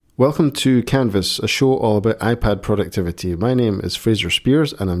Welcome to Canvas, a show all about iPad productivity. My name is Fraser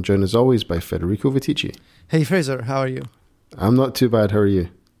Spears, and I'm joined as always by Federico Viticci. Hey Fraser, how are you? I'm not too bad. How are you?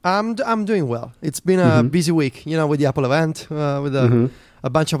 I'm doing well. It's been a busy week, with the Apple event, with a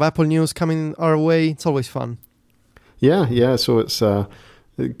bunch of Apple news coming our way. It's always fun. Yeah. So it's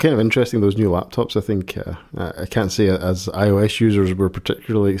kind of interesting, those new laptops. I think I can't say as iOS users we're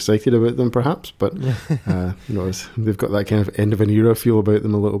particularly excited about them, perhaps, but they've got that kind of end of an era feel about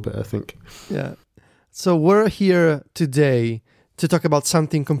them a little bit, I think. Yeah. So we're here today to talk about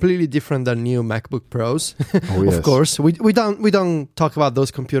something completely different than new MacBook Pros. Oh, yes. Of course, we don't talk about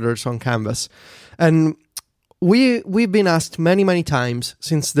those computers on Canvas, and we've been asked many times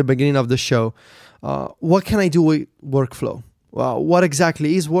since the beginning of the show, what can I do with Workflow? Well, what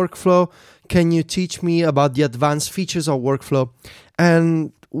exactly is Workflow? Can you teach me about the advanced features of Workflow?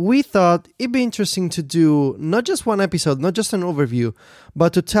 And we thought it'd be interesting to do not just one episode, not just an overview,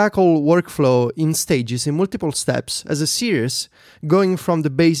 but to tackle Workflow in stages, in multiple steps, as a series, going from the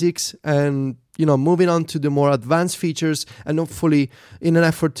basics and moving on to the more advanced features, and hopefully in an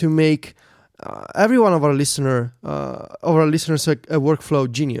effort to make every one of our listeners a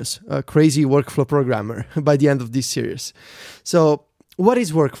workflow genius, a crazy workflow programmer by the end of this series. So what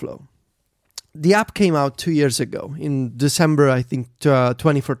is Workflow? The app came out 2 years ago in December, I think,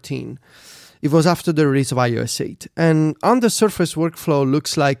 2014. It was after the release of iOS 8. And on the surface, Workflow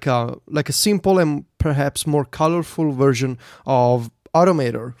looks like a simple and perhaps more colorful version of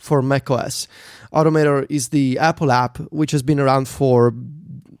Automator for macOS. Automator is the Apple app, which has been around for,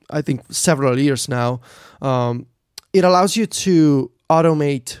 I think, several years now. It allows you to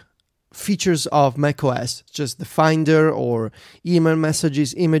automate features of macOS, just the Finder or email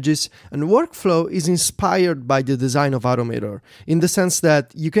messages, images, and Workflow is inspired by the design of Automator in the sense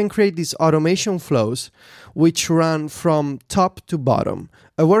that you can create these automation flows which run from top to bottom.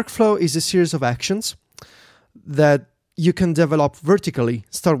 A workflow is a series of actions that you can develop vertically.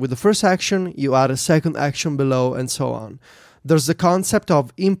 Start with the first action, you add a second action below, and so on. There's the concept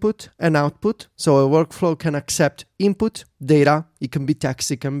of input and output. So a workflow can accept input, data. It can be text,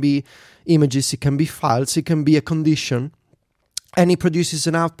 it can be images, it can be files, it can be a condition. And it produces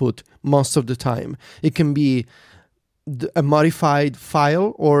an output most of the time. It can be a modified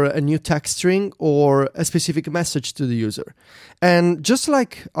file or a new text string or a specific message to the user. And just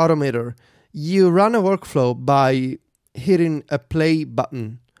like Automator, you run a workflow by hitting a play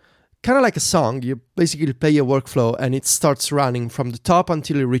button. Kind of like a song, you basically play a workflow and it starts running from the top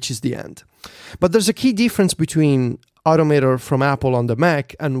until it reaches the end. But there's a key difference between Automator from Apple on the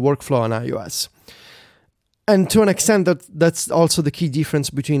Mac and Workflow on iOS. And to an extent, that's also the key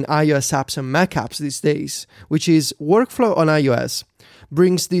difference between iOS apps and Mac apps these days, which is Workflow on iOS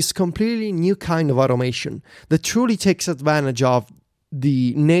brings this completely new kind of automation that truly takes advantage of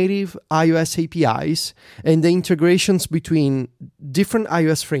the native iOS APIs and the integrations between different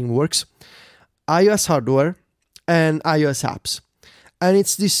iOS frameworks, iOS hardware, and iOS apps. And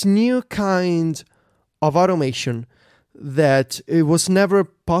it's this new kind of automation that it was never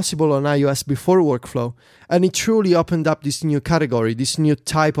possible on iOS before Workflow. And it truly opened up this new category, this new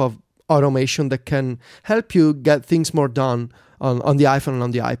type of automation that can help you get things more done on the iPhone and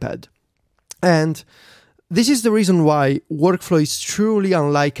on the iPad. And this is the reason why Workflow is truly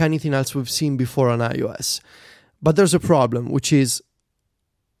unlike anything else we've seen before on iOS. But there's a problem, which is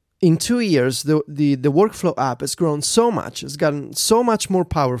in 2 years, the Workflow app has grown so much, it's gotten so much more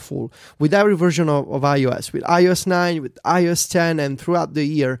powerful with every version of iOS, with iOS 9, with iOS 10, and throughout the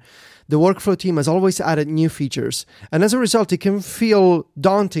year, the Workflow team has always added new features. And as a result, it can feel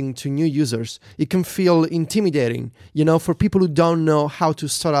daunting to new users. It can feel intimidating, for people who don't know how to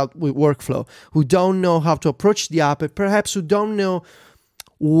start out with Workflow, who don't know how to approach the app, and perhaps who don't know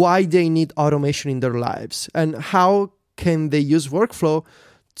why they need automation in their lives and how can they use Workflow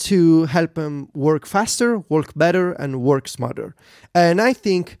to help them work faster, work better, and work smarter. And I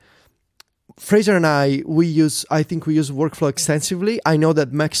think Fraser and I use Workflow extensively. I know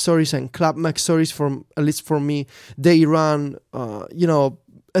that Mac Stories and Club Mac Stories, at least for me, they run,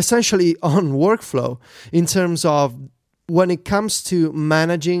 essentially on Workflow in terms of when it comes to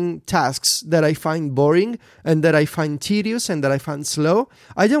managing tasks that I find boring and that I find tedious and that I find slow.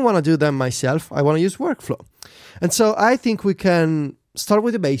 I don't want to do them myself. I want to use Workflow. And so I think we can start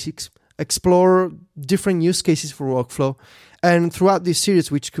with the basics, explore different use cases for Workflow, and throughout this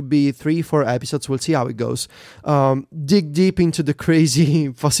series, which could be 3-4 episodes, we'll see how it goes, dig deep into the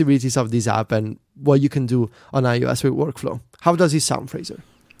crazy possibilities of this app and what you can do on iOS with Workflow. How does it sound, Fraser?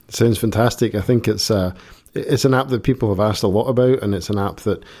 It sounds fantastic. I think it's an app that people have asked a lot about, and it's an app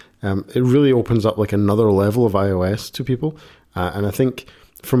that it really opens up like another level of iOS to people. And I think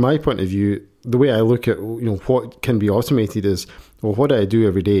from my point of view, the way I look at what can be automated is, well, what do I do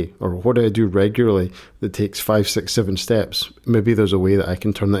every day, or what do I do regularly that takes 5, 6, 7 steps? Maybe there's a way that I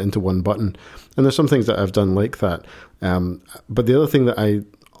can turn that into one button. And there's some things that I've done like that. But the other thing that I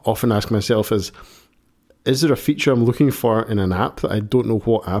often ask myself is there a feature I'm looking for in an app that I don't know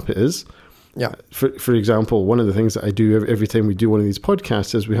what app it is? Yeah. For example, one of the things that I do every time we do one of these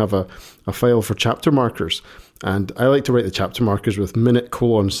podcasts is we have a file for chapter markers. And I like to write the chapter markers with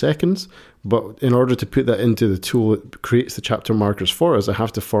minute:seconds. But in order to put that into the tool that creates the chapter markers for us, I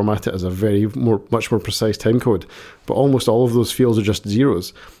have to format it as a much more precise time code. But almost all of those fields are just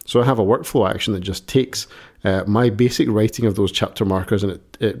zeros. So I have a workflow action that just takes my basic writing of those chapter markers, and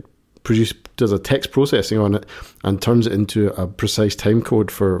it does a text processing on it and turns it into a precise time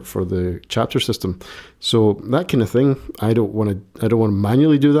code for the chapter system. So that kind of thing, I don't want to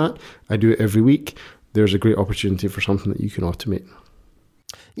manually do that. I do it every week. There's a great opportunity for something that you can automate.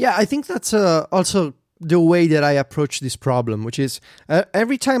 Yeah, I think that's also the way that I approach this problem, which is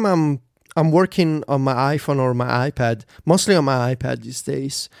every time I'm working on my iPhone or my iPad, mostly on my iPad these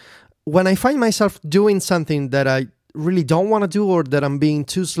days, when I find myself doing something that I really don't want to do or that I'm being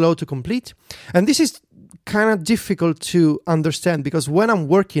too slow to complete, and this is kind of difficult to understand because when I'm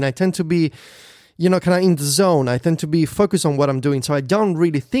working, I tend to be kind of in the zone. I tend to be focused on what I'm doing. So I don't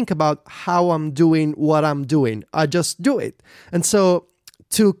really think about how I'm doing what I'm doing. I just do it. And so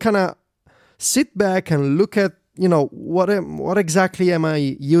to kind of sit back and look at, what exactly am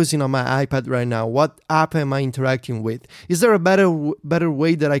I using on my iPad right now? What app am I interacting with? Is there a better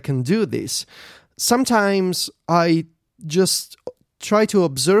way that I can do this? Sometimes I just try to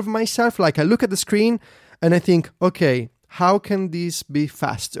observe myself. Like I look at the screen and I think, okay, how can this be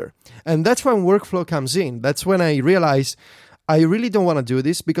faster? And that's when workflow comes in. That's when I realize I really don't want to do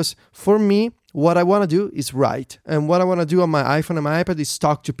this because for me, what I want to do is write. And what I want to do on my iPhone and my iPad is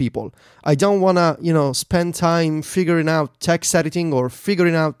talk to people. I don't want to, spend time figuring out text editing or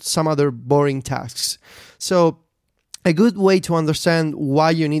figuring out some other boring tasks. So a good way to understand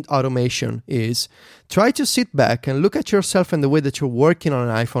why you need automation is try to sit back and look at yourself and the way that you're working on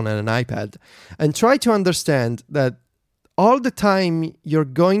an iPhone and an iPad and try to understand that all the time you're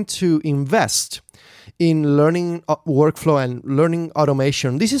going to invest in learning workflow and learning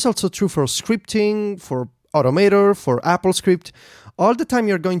automation. This is also true for scripting, for Automator, for AppleScript. All the time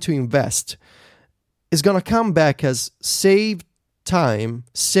you're going to invest is going to come back as saved time,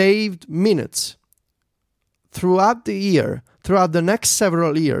 saved minutes throughout the year, throughout the next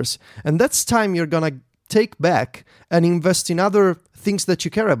several years. And that's time you're going to take back and invest in other things that you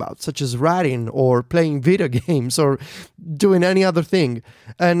care about, such as writing or playing video games or doing any other thing.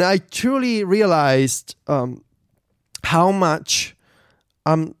 And I truly realized how much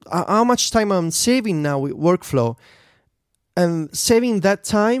time I'm saving now with workflow. And saving that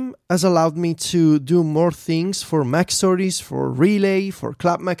time has allowed me to do more things for MacStories, for Relay, for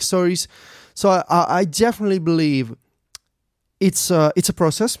Club MacStories. So I definitely believe it's a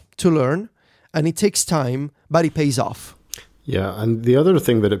process to learn, and it takes time, but it pays off. Yeah, and the other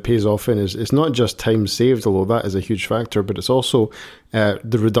thing that it pays off in is it's not just time saved, although that is a huge factor, but it's also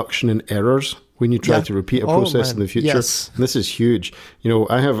the reduction in errors when you try to repeat a process in the future. Yes. And this is huge.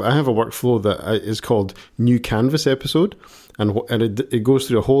 I have a workflow that is called New Canvas Episode, and it goes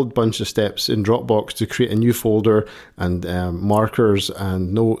through a whole bunch of steps in Dropbox to create a new folder and markers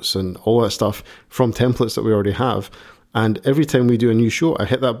and notes and all that stuff from templates that we already have. And every time we do a new show, I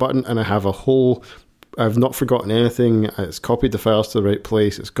hit that button and I have I've not forgotten anything. It's copied the files to the right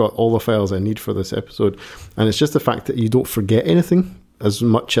place. It's got all the files I need for this episode. And it's just the fact that you don't forget anything as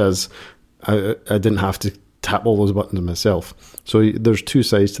much as I didn't have to tap all those buttons myself. So there's two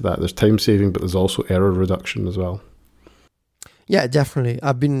sides to that. There's time saving, but there's also error reduction as well. Yeah, definitely.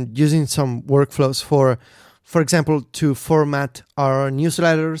 I've been using some workflows for example, to format our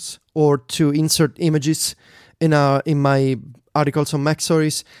newsletters or to insert images in my articles on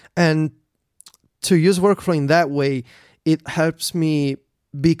MacStories. And to use workflow in that way, it helps me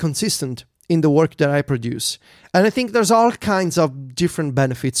be consistent in the work that I produce. And I think there's all kinds of different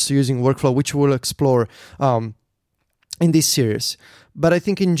benefits to using workflow, which we'll explore in this series. But I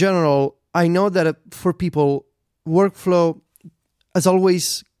think in general, I know that for people, workflow has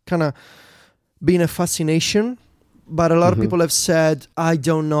always kind of been a fascination. But a lot of people have said, I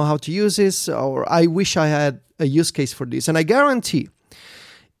don't know how to use this, or I wish I had a use case for this. And I guarantee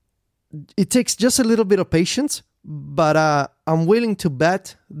it takes just a little bit of patience, but I'm willing to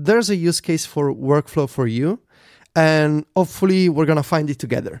bet there's a use case for workflow for you, and hopefully we're going to find it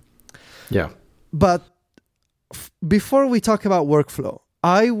together. Yeah. But before we talk about workflow,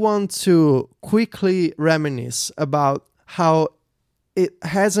 I want to quickly reminisce about how it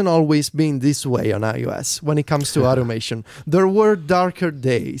hasn't always been this way on iOS when it comes to automation. There were darker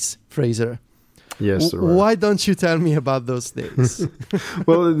days, Fraser. Yes, there were. Why don't you tell me about those days?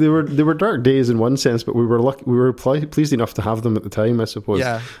 Well, they were dark days in one sense, but we were pleased enough to have them at the time, I suppose.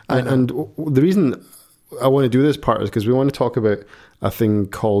 Yeah, and the reason I want to do this part is because we want to talk about a thing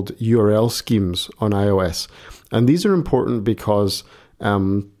called URL schemes on iOS, and these are important because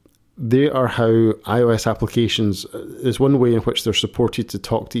they are how iOS applications is one way in which they're supported to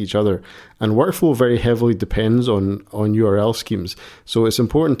talk to each other. And workflow very heavily depends on URL schemes. So it's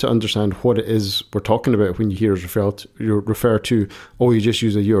important to understand what it is we're talking about when you hear us refer to, oh, you just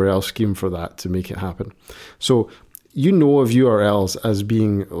use a URL scheme for that to make it happen. So you know of URLs as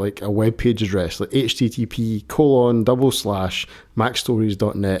being like a web page address, like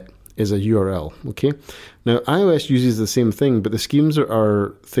http://macstories.net is a URL, okay? Now, iOS uses the same thing, but the schemes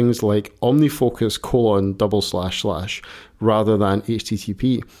are things like omnifocus:// rather than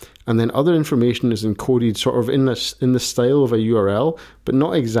HTTP. And then other information is encoded sort of in the style of a URL, but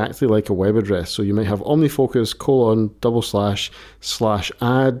not exactly like a web address. So you might have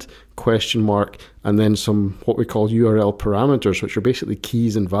omnifocus://add ? And then some what we call URL parameters, which are basically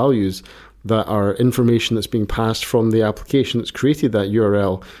keys and values that are information that's being passed from the application that's created that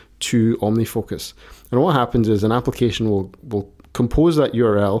URL to OmniFocus. And what happens is an application will compose that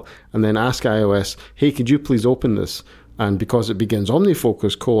URL and then ask iOS, hey, could you please open this? And because it begins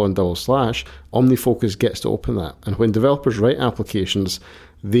OmniFocus://, OmniFocus gets to open that. And when developers write applications,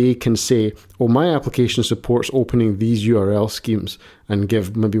 they can say, oh, my application supports opening these URL schemes, and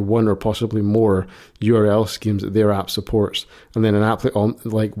give maybe one or possibly more URL schemes that their app supports. And then an app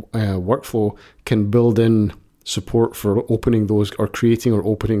like Workflow can build in support for opening those or creating or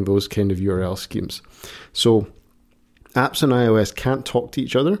opening those kind of URL schemes. So apps on iOS can't talk to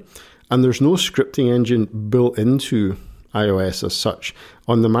each other, and there's no scripting engine built into iOS as such.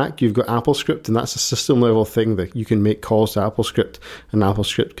 On the Mac, you've got AppleScript, and that's a system level thing that you can make calls to AppleScript, and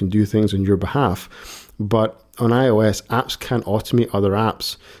AppleScript can do things on your behalf. But on iOS, apps can't automate other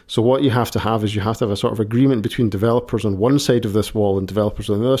apps. So what you have to have is you have to have a sort of agreement between developers on one side of this wall and developers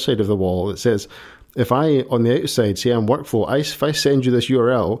on the other side of the wall that says, if I, on the outside, say I'm Workflow, if I send you this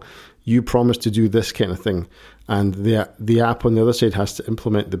URL, you promise to do this kind of thing. And the app on the other side has to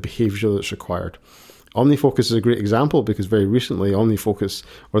implement the behavior that's required. OmniFocus is a great example because very recently OmniFocus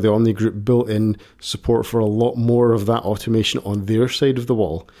or the Omni Group built in support for a lot more of that automation on their side of the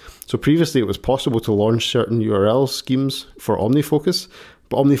wall. So previously it was possible to launch certain URL schemes for OmniFocus,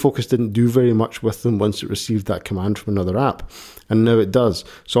 but OmniFocus didn't do very much with them once it received that command from another app. And now it does.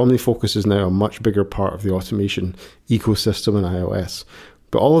 So OmniFocus is now a much bigger part of the automation ecosystem in iOS.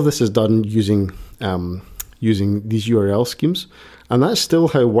 But all of this is done using these URL schemes. And that's still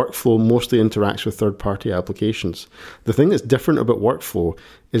how Workflow mostly interacts with third-party applications. The thing that's different about Workflow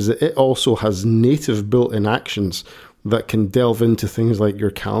is that it also has native built-in actions that can delve into things like your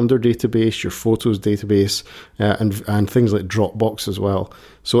calendar database, your photos database, and things like Dropbox as well.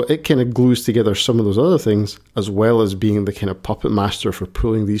 So it kind of glues together some of those other things, as well as being the kind of puppet master for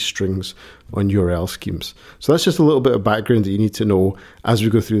pulling these strings on URL schemes. So that's just a little bit of background that you need to know as we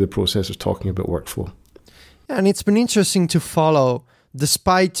go through the process of talking about Workflow. And it's been interesting to follow,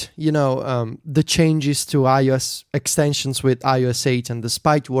 despite the changes to iOS extensions with iOS 8 and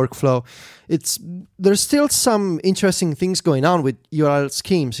despite Workflow, there's still some interesting things going on with URL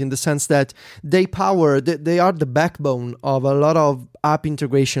schemes in the sense that they are the backbone of a lot of app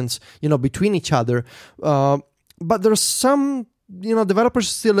integrations, between each other. But there's some developers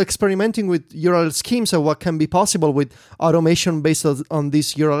still experimenting with URL schemes and what can be possible with automation based on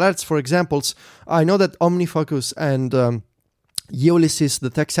these URLs. For example, I know that OmniFocus and Ulysses, the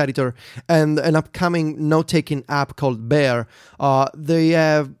text editor, and an upcoming note-taking app called Bear, they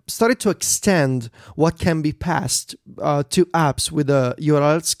have started to extend what can be passed to apps with a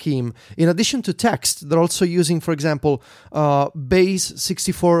URL scheme. In addition to text, they're also using, for example,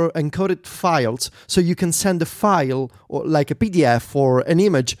 base64 encoded files, so you can send a file, or like a PDF or an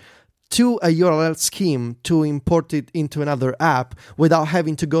image, to a URL scheme to import it into another app without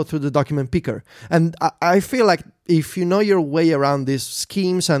having to go through the document picker. And I feel like if you know your way around these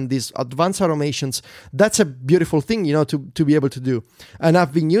schemes and these advanced automations, that's a beautiful thing, to be able to do. And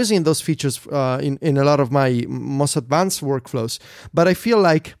I've been using those features in a lot of my most advanced workflows. But I feel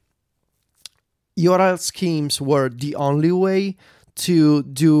like URL schemes were the only way to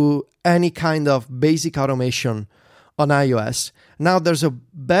do any kind of basic automation on iOS. Now there's a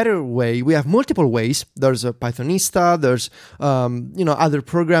better way. We have multiple ways. There's a Pythonista. There's other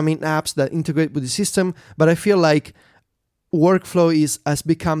programming apps that integrate with the system. But I feel like Workflow has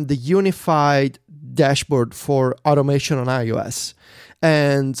become the unified dashboard for automation on iOS.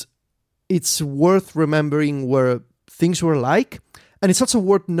 And it's worth remembering where things were like. And it's also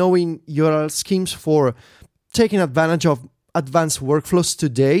worth knowing URL schemes for taking advantage of advanced workflows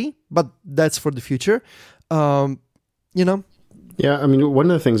today, but that's for the future. Yeah, I mean,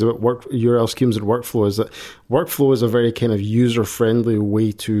 one of the things about URL schemes and Workflow is that Workflow is a very kind of user-friendly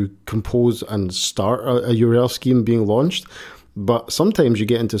way to compose and start a URL scheme being launched. But sometimes you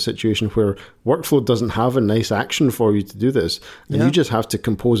get into a situation where Workflow doesn't have a nice action for you to do this. And you just have to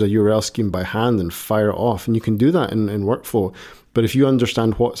compose a URL scheme by hand and fire it off. And you can do that in Workflow. But if you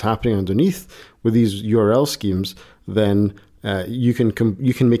understand what's happening underneath with these URL schemes, then you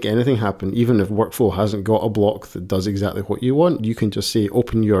can make anything happen. Even if Workflow hasn't got a block that does exactly what you want, you can just say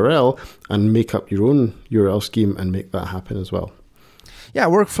open URL and make up your own URL scheme and make that happen as well. Yeah,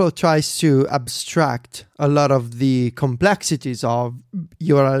 Workflow tries to abstract a lot of the complexities of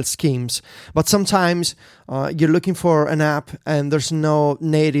URL schemes. But sometimes you're looking for an app and there's no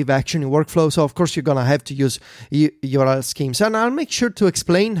native action in Workflow. So, of course, you're going to have to use URL schemes. And I'll make sure to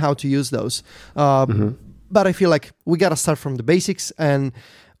explain how to use those. But I feel like we got to start from the basics. And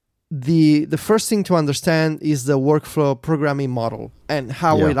the first thing to understand is the Workflow programming model and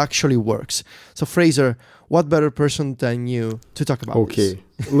how it actually works. So, Fraser, what better person than you to talk about this? Okay,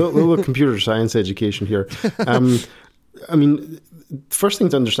 little computer science education here. I mean, first thing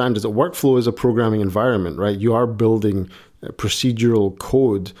to understand is that Workflow is a programming environment, right? You are building procedural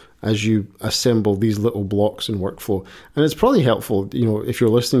code as you assemble these little blocks in Workflow. And it's probably helpful, if you're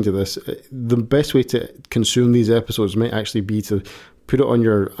listening to this, the best way to consume these episodes might actually be to put it on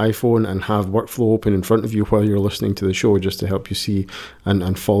your iPhone and have Workflow open in front of you while you're listening to the show, just to help you see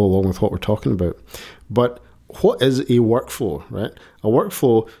and follow along with what we're talking about. But what is a workflow, right? A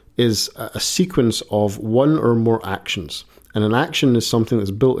workflow is a sequence of one or more actions. And an action is something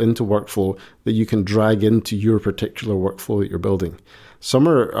that's built into Workflow that you can drag into your particular workflow that you're building. Some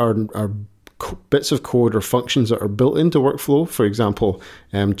are bits of code or functions that are built into Workflow. For example,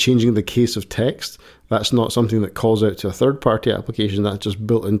 changing the case of text. That's not something that calls out to a third-party application. That's just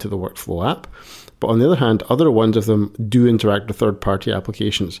built into the Workflow app. But on the other hand, other ones of them do interact with third-party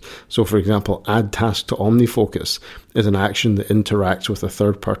applications. So, for example, add task to OmniFocus is an action that interacts with a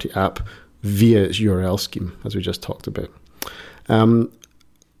third-party app via its URL scheme, as we just talked about.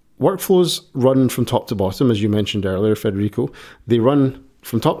 Workflows run from top to bottom, as you mentioned earlier, Federico. They run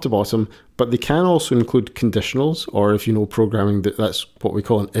from top to bottom, but they can also include conditionals, or if you know programming, that's what we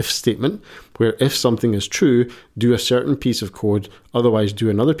call an if statement, where if something is true, do a certain piece of code, otherwise do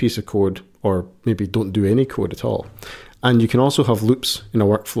another piece of code, or maybe don't do any code at all. And you can also have loops in a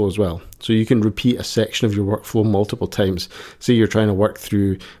workflow as well. So you can repeat a section of your workflow multiple times. Say you're trying to work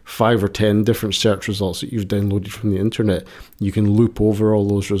through 5 or 10 different search results that you've downloaded from the internet. You can loop over all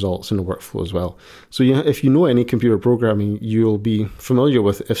those results in a workflow as well. So if you know any computer programming, you'll be familiar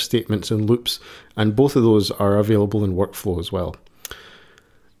with if statements and loops, and both of those are available in workflow as well.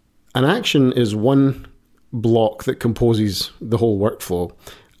 An action is one block that composes the whole workflow.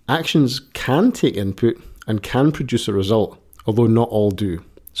 Actions can take input and can produce a result, although not all do.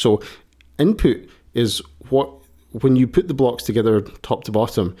 So input is when you put the blocks together top to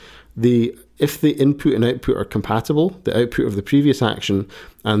bottom, if the input and output are compatible, the output of the previous action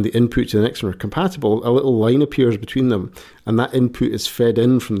and the input to the next one are compatible, a little line appears between them, and that input is fed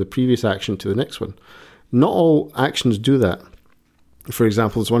in from the previous action to the next one. Not all actions do that. For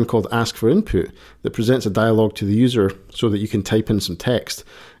example, there's one called Ask for Input that presents a dialog to the user so that you can type in some text.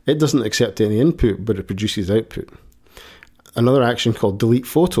 It doesn't accept any input, but it produces output. Another action called Delete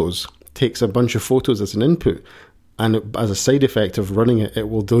Photos takes a bunch of photos as an input, and as a side effect of running it, it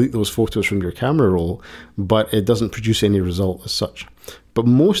will delete those photos from your camera roll, but it doesn't produce any result as such. But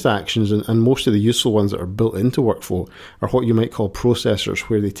most actions and most of the useful ones that are built into Workflow are what you might call processors,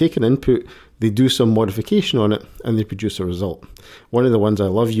 where they take an input, they do some modification on it, and they produce a result. One of the ones I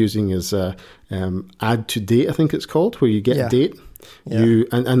love using is add to date, I think it's called, where you get date. Yeah.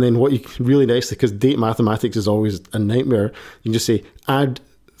 And then what you really nicely, because date mathematics is always a nightmare, you can just say add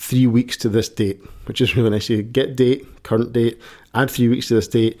 3 weeks to this date, which is really nice. You get date, current date, add 3 weeks to this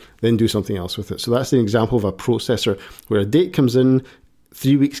date, then do something else with it. So that's an example of a processor where a date comes in,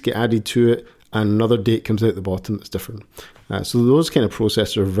 3 weeks get added to it, and another date comes out the bottom that's different. So those kind of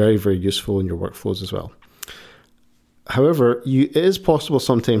processors are very, very useful in your workflows as well. However, it is possible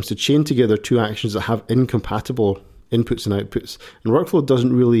sometimes to chain together two actions that have incompatible inputs and outputs. And Workflow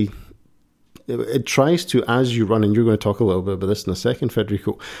doesn't really it tries to, as you run, and you're going to talk a little bit about this in a second,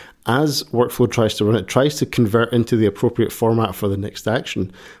 Federico, as workflow tries to run, it tries to convert into the appropriate format for the next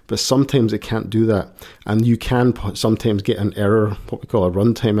action, but sometimes it can't do that. And you can sometimes get an error, what we call a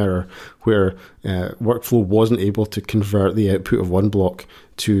runtime error, where workflow wasn't able to convert the output of one block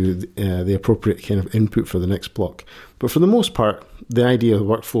to the appropriate kind of input for the next block. But for the most part, the idea of the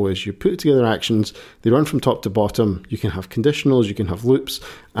workflow is you put together actions, they run from top to bottom, you can have conditionals, you can have loops,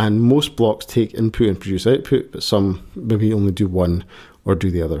 and most blocks take input and produce output, but some maybe only do one or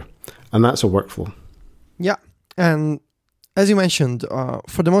do the other. And that's a workflow. Yeah, and as you mentioned,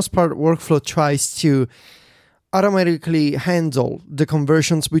 for the most part, workflow tries to automatically handle the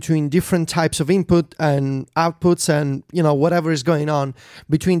conversions between different types of input and outputs and, whatever is going on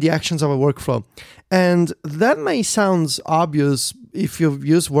between the actions of a workflow. And that may sound obvious if you've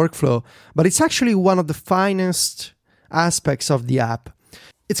used workflow, but it's actually one of the finest aspects of the app.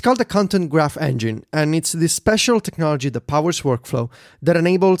 It's called the Content Graph Engine, and it's this special technology that powers workflow that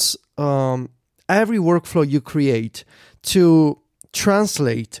enables every workflow you create to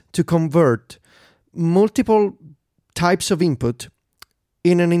translate, to convert multiple types of input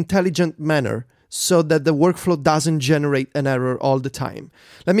in an intelligent manner so that the workflow doesn't generate an error all the time.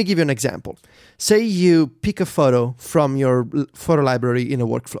 Let me give you an example. Say you pick a photo from your photo library in a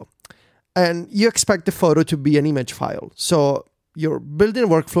workflow, and you expect the photo to be an image file. So you're building a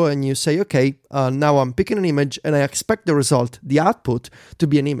workflow and you say, okay, now I'm picking an image and I expect the result, the output, to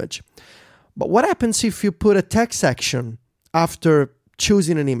be an image. But what happens if you put a text action after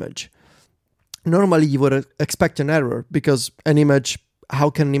choosing an image? Normally you would expect an error because how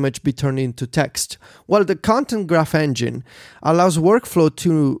can an image be turned into text? Well, the Content Graph Engine allows workflow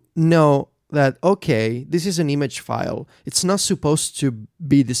to know that, okay, this is an image file. It's not supposed to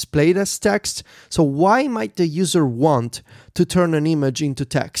be displayed as text. So why might the user want to turn an image into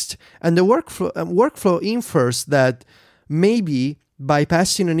text? And the workflow infers that maybe by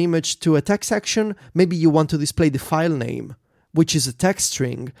passing an image to a text action, maybe you want to display the file name, which is a text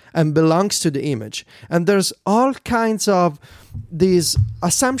string and belongs to the image. And there's all kinds of these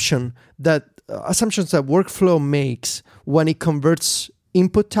assumptions that workflow makes when it converts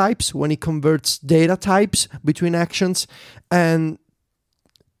input types, when it converts data types between actions. And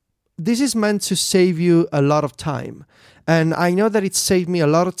this is meant to save you a lot of time. And I know that it saved me a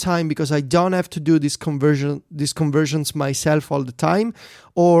lot of time because I don't have to do these conversions myself all the time,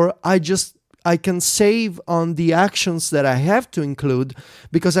 or I can save on the actions that I have to include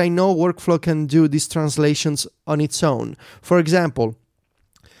because I know workflow can do these translations on its own. For example,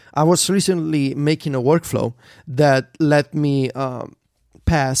 I was recently making a workflow that let me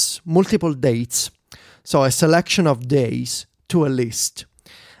pass multiple dates, so a selection of days, to a list.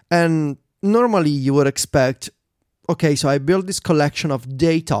 And normally you would expect, okay, so I built this collection of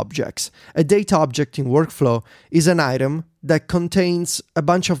date objects. A date object in workflow is an item that contains a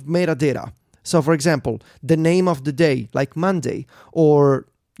bunch of metadata. So, for example, the name of the day, like Monday, or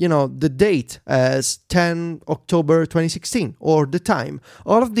the date as 10 October 2016, or the time.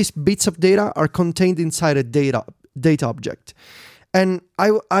 All of these bits of data are contained inside a data object. And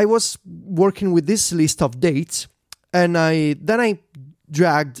I was working with this list of dates, and I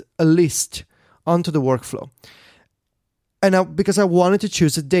dragged a list onto the workflow. And because I wanted to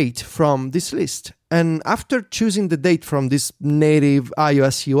choose a date from this list. And after choosing the date from this native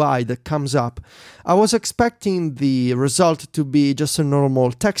iOS UI that comes up, I was expecting the result to be just a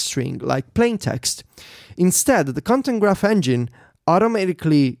normal text string, like plain text. Instead, the Content Graph Engine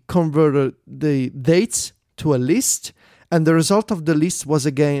automatically converted the dates to a list, and the result of the list was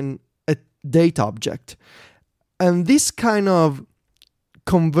again a date object. And this kind of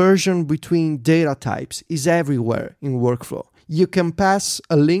conversion between data types is everywhere in workflow. You can pass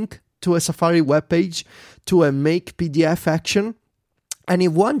a link to a Safari web page to a make PDF action, and it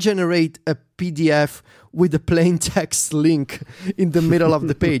won't generate a PDF with a plain text link in the middle of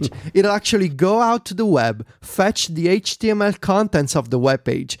the page. It'll actually go out to the web, fetch the HTML contents of the web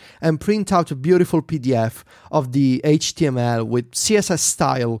page, and print out a beautiful PDF of the HTML with CSS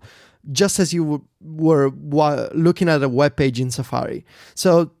style, just as you were looking at a web page in Safari.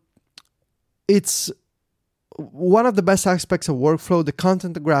 So it's one of the best aspects of workflow, the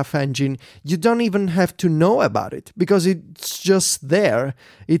Content Graph Engine. You don't even have to know about it because it's just there.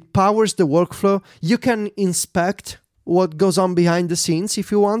 It powers the workflow. You can inspect what goes on behind the scenes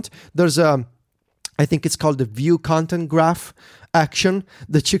if you want. There's I think it's called the View Content Graph action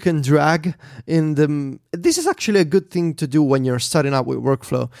that you can drag in the... This is actually a good thing to do when you're starting out with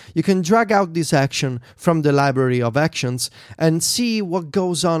workflow. You can drag out this action from the library of actions and see what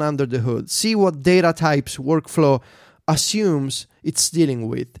goes on under the hood. See what data types workflow assumes it's dealing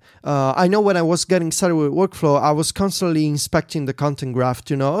with. I know when I was getting started with workflow, I was constantly inspecting the content graph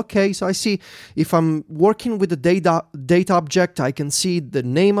to know, okay, so I see if I'm working with the data object, I can see the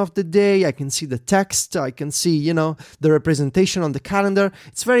name of the day, I can see the text, I can see, the representation on the calendar.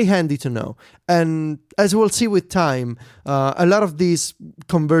 It's very handy to know. And as we'll see with time, a lot of these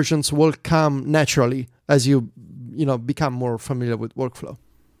conversions will come naturally as you become more familiar with workflow.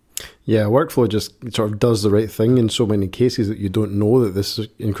 Yeah, workflow just sort of does the right thing in so many cases that you don't know that this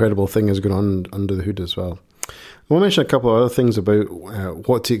incredible thing is going on under the hood as well. I want to mention a couple of other things about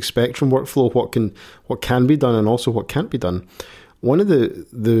what to expect from workflow, what can be done, and also what can't be done. One of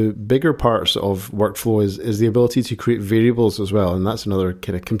the bigger parts of workflow is the ability to create variables as well, and that's another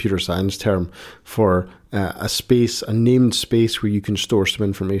kind of computer science term for a named space where you can store some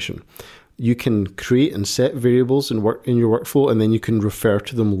information. You can create and set variables in your workflow, and then you can refer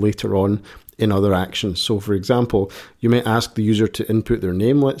to them later on in other actions. So, for example, you might ask the user to input their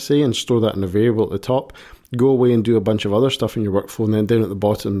name, let's say, and store that in a variable at the top. Go away and do a bunch of other stuff in your workflow, and then down at the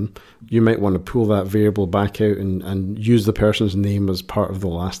bottom, you might want to pull that variable back out and use the person's name as part of the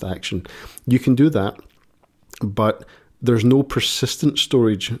last action. You can do that, but there's no persistent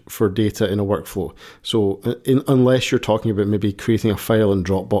storage for data in a workflow. So unless you're talking about maybe creating a file in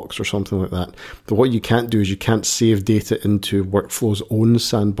Dropbox or something like that, but what you can't do is you can't save data into Workflow's own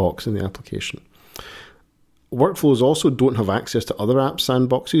sandbox in the application. Workflows also don't have access to other app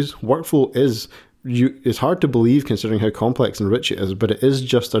sandboxes. Workflow it's hard to believe considering how complex and rich it is, but it is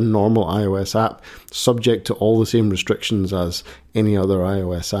just a normal iOS app subject to all the same restrictions as any other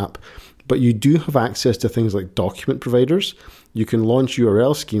iOS app. But you do have access to things like document providers. You can launch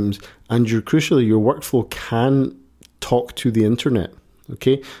URL schemes, and crucially, your workflow can talk to the internet.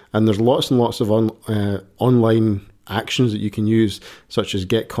 Okay, and there's lots and lots of online actions that you can use, such as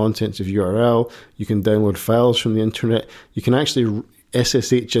get contents of URL. You can download files from the internet. You can actually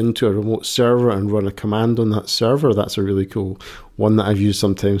SSH into a remote server and run a command on that server. That's a really cool one that I've used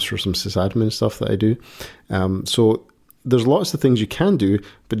sometimes for some sysadmin stuff that I do. So there's lots of things you can do,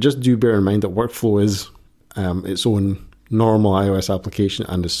 but just do bear in mind that workflow is its own normal iOS application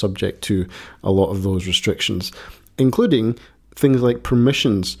and is subject to a lot of those restrictions, including things like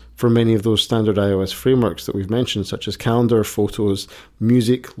permissions for many of those standard iOS frameworks that we've mentioned, such as calendar, photos,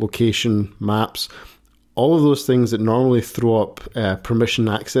 music, location, maps. All of those things that normally throw up permission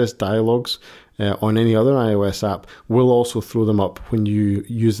access dialogues on any other iOS app will also throw them up when you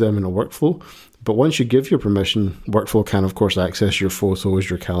use them in a workflow. But once you give your permission, workflow can, of course, access your photos,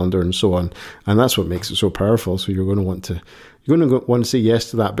 your calendar, and so on. And that's what makes it so powerful. So you're going to want to say yes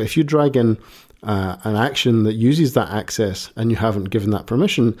to that. But if you drag in an action that uses that access and you haven't given that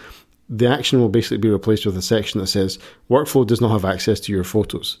permission, the action will basically be replaced with a section that says, workflow does not have access to your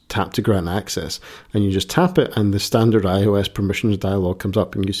photos. Tap to grant access. And you just tap it, and the standard iOS permissions dialog comes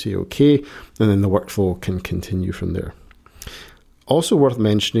up, and you say OK, and then the workflow can continue from there. Also worth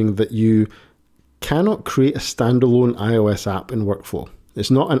mentioning that you cannot create a standalone iOS app in workflow. It's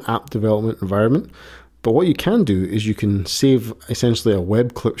not an app development environment, but what you can do is you can save essentially a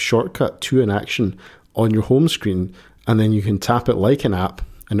web clip shortcut to an action on your home screen, and then you can tap it like an app,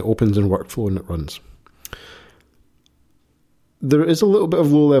 and it opens in workflow and it runs. There is a little bit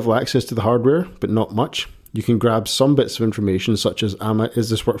of low-level access to the hardware, but not much. You can grab some bits of information, such as, is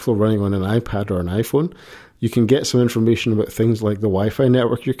this workflow running on an iPad or an iPhone? You can get some information about things like the Wi-Fi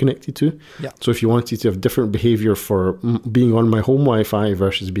network you're connected to. Yeah. So if you wanted to have different behavior for being on my home Wi-Fi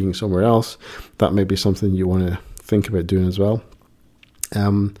versus being somewhere else, that may be something you want to think about doing as well.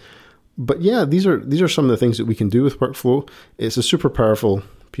 But yeah, these are some of the things that we can do with workflow. It's a super powerful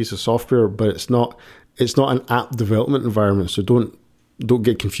piece of software, but it's not an app development environment. So don't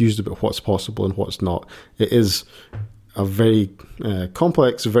get confused about what's possible and what's not. It is a very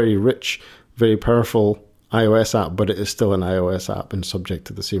complex, very rich, very powerful iOS app, but it is still an iOS app and subject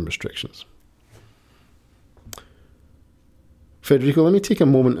to the same restrictions. Federico, let me take a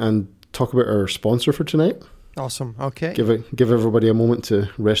moment and talk about our sponsor for tonight. Awesome. Okay. Give everybody a moment to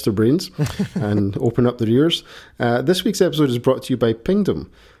rest their brains and open up their ears. This week's episode is brought to you by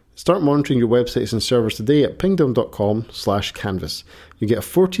Pingdom. Start monitoring your websites and servers today at pingdom.com/canvas. You get a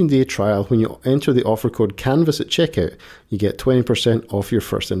 14-day trial. When you enter the offer code CANVAS at checkout, you get 20% off your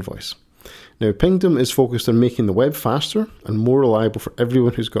first invoice. Now, Pingdom is focused on making the web faster and more reliable for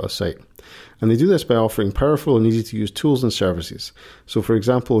everyone who's got a site. And they do this by offering powerful and easy-to-use tools and services. So, for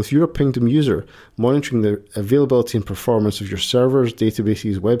example, if you're a Pingdom user, monitoring the availability and performance of your servers,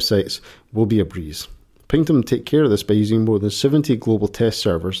 databases, websites will be a breeze. Pingdom take care of this by using more than 70 global test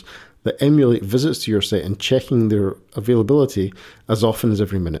servers that emulate visits to your site and checking their availability as often as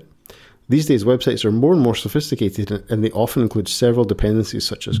every minute. These days, websites are more and more sophisticated, and they often include several dependencies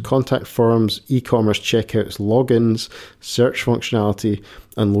such as contact forms, e-commerce checkouts, logins, search functionality,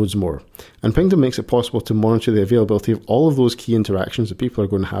 and loads more. And Pingdom makes it possible to monitor the availability of all of those key interactions that people are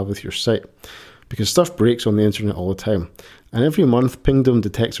going to have with your site. Because stuff breaks on the internet all the time. And every month, Pingdom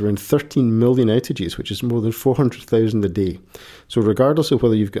detects around 13 million outages, which is more than 400,000 a day. So regardless of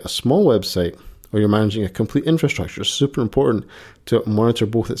whether you've got a small website or you're managing a complete infrastructure, it's super important to monitor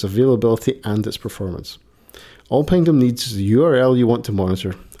both its availability and its performance. All Pingdom needs is the URL you want to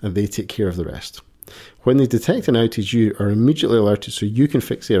monitor, and they take care of the rest. When they detect an outage, you are immediately alerted so you can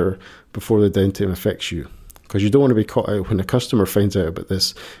fix the error before the downtime affects you. Because you don't want to be caught out when a customer finds out about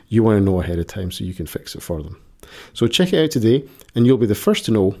this. You want to know ahead of time so you can fix it for them. So check it out today, and you'll be the first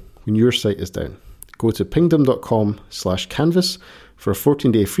to know when your site is down. Go to pingdom.com/canvas for a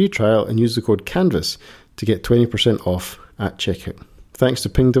 14-day free trial and use the code CANVAS to get 20% off at checkout. Thanks to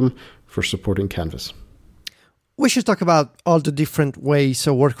Pingdom for supporting Canvas. We should talk about all the different ways a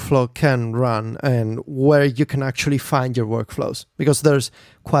workflow can run and where you can actually find your workflows, because there's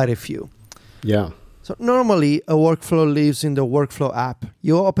quite a few. Yeah. So normally a workflow lives in the workflow app.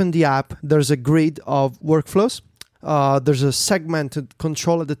 You open the app, there's a grid of workflows. There's a segmented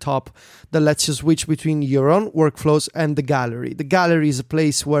control at the top that lets you switch between your own workflows and the gallery. The gallery is a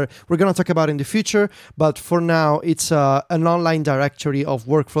place where we're going to talk about in the future, but for now, it's an online directory of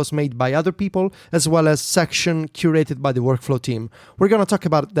workflows made by other people, as well as section curated by the workflow team. We're going to talk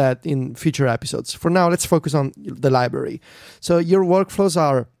about that in future episodes. For now, let's focus on the library. So your workflows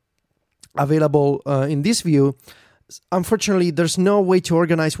are available in this view. Unfortunately, there's no way to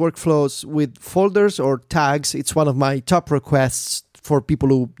organize workflows with folders or tags. It's one of my top requests for people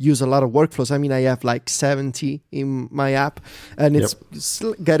who use a lot of workflows. I mean, I have like 70 in my app, and it's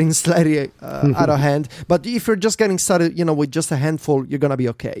getting slightly out of hand. But if you're just getting started, with just a handful, you're going to be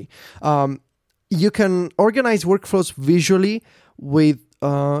okay. You can organize workflows visually with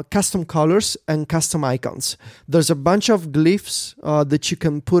custom colors and custom icons. There's a bunch of glyphs that you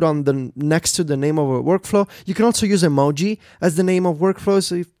can put on the next to the name of a workflow. You can also use emoji as the name of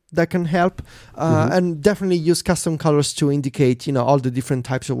workflows if that can help, and definitely use custom colors to indicate all the different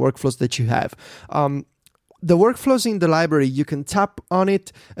types of workflows that you have. The workflows in the library, you can tap on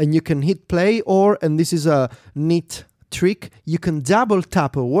it and you can hit play, or, and this is a neat trick, you can double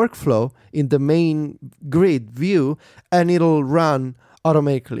tap a workflow in the main grid view and it'll run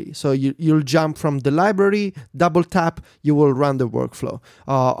automatically. So you'll jump from the library, double tap, you will run the workflow.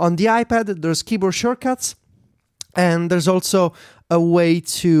 On the iPad, there's keyboard shortcuts, and there's also a way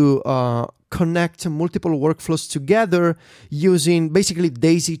to connect multiple workflows together using basically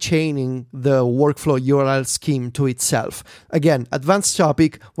daisy chaining the workflow URL scheme to itself. Again, advanced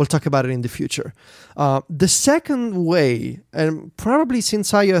topic, we'll talk about it in the future. The second way, and probably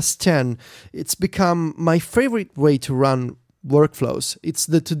since iOS 10, it's become my favorite way to run workflows. It's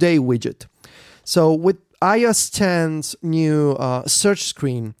the Today widget. So with iOS 10's new search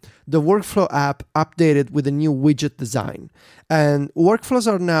screen, the workflow app updated with a new widget design, and workflows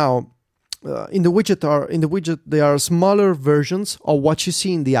are now in the widget they are smaller versions of what you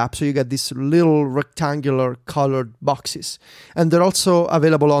see in the app. So you get these little rectangular colored boxes, and they're also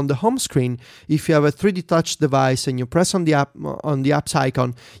available on the home screen. If you have a 3D touch device and you press on the app's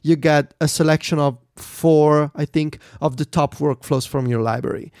icon, you get a selection of 4, I think, of the top workflows from your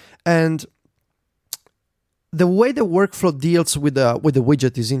library. And the way the workflow deals with the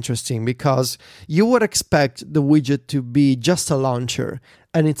widget is interesting, because you would expect the widget to be just a launcher,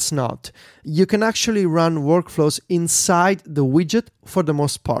 and it's not. You can actually run workflows inside the widget for the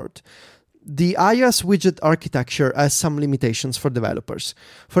most part. The iOS widget architecture has some limitations for developers.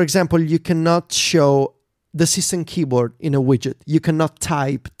 For example, you cannot show the system keyboard in a widget. You cannot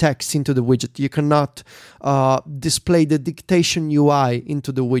type text into the widget. You cannot display the dictation UI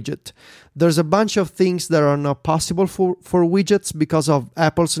into the widget. There's a bunch of things that are not possible for widgets because of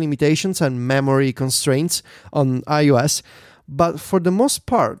Apple's limitations and memory constraints on iOS. But for the most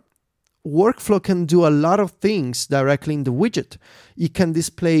part, workflow can do a lot of things directly in the widget. It can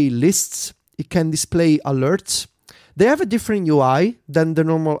display lists. It can display alerts. They have a different UI than the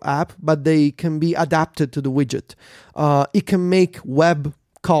normal app, but they can be adapted to the widget. It can make web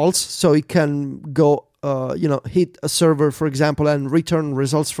calls, so it can go, hit a server, for example, and return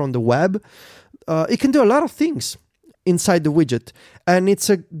results from the web. It can do a lot of things inside the widget. And it's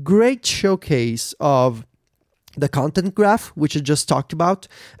a great showcase of the content graph, which I just talked about,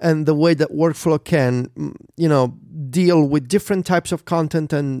 and the way that workflow can, deal with different types of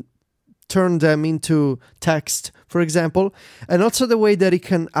content and turn them into text, for example, and also the way that it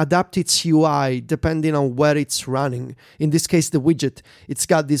can adapt its UI depending on where it's running. In this case, the widget. It's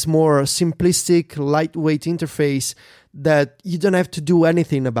got this more simplistic, lightweight interface that you don't have to do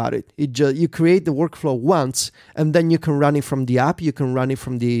anything about it. You create the workflow once, and then you can run it from the app, you can run it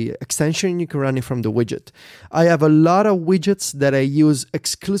from the extension, you can run it from the widget. I have a lot of widgets that I use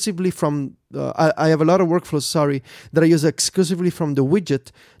exclusively from I have a lot of workflows, that I use exclusively from the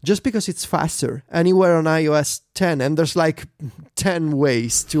widget just because it's faster. Anywhere on iOS 10, and there's like 10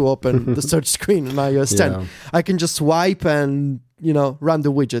 ways to open the search screen on iOS 10. I can just swipe and run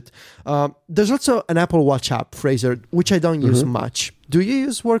the widget. There's also an Apple Watch app, Fraser, which I don't use much. Do you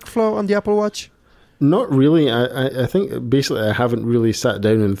use workflow on the Apple Watch? Not really. I think basically I haven't really sat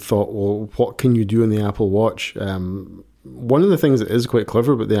down and thought, well, what can you do on the Apple Watch? One of the things that is quite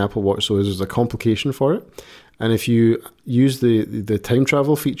clever about the Apple Watch, is there's a complication for it. And if you use the time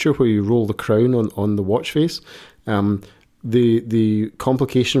travel feature where you roll the crown on the watch face, the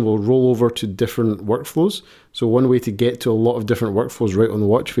complication will roll over to different workflows. So one way to get to a lot of different workflows right on the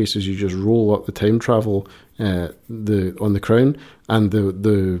watch face is you just roll up the time travel on the crown, and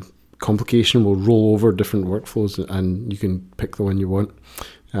the complication will roll over different workflows, and you can pick the one you want.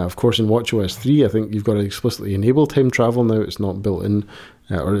 Of course, in watchOS 3, I think you've got to explicitly enable time travel now. It's not built in,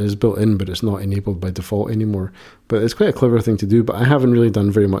 or it is built in, but it's not enabled by default anymore. But it's quite a clever thing to do, but I haven't really done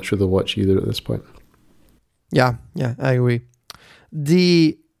very much with the watch either at this point. Yeah, I agree.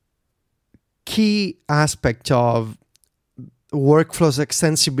 The key aspect of workflows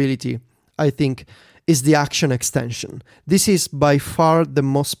extensibility, I think, is the action extension. This is by far the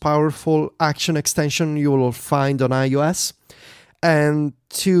most powerful action extension you will find on iOS. And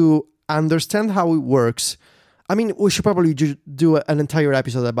to understand how it works, I mean, we should probably do an entire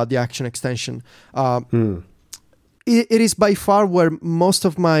episode about the action extension. It is by far where most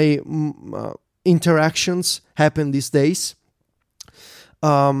of my interactions happen these days.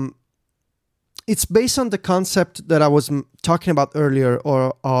 It's based on the concept that I was talking about earlier,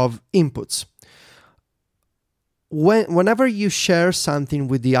 or of inputs. Whenever you share something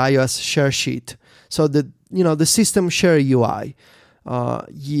with the iOS share sheet, so the system share UI,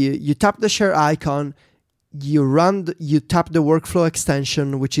 you tap the share icon, you tap the workflow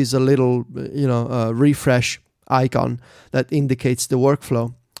extension, which is a little refresh icon that indicates the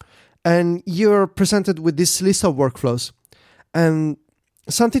workflow, and you're presented with this list of workflows. And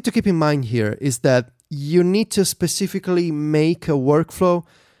something to keep in mind here is that you need to specifically make a workflow,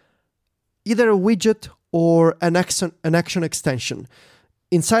 either a widget or an action extension.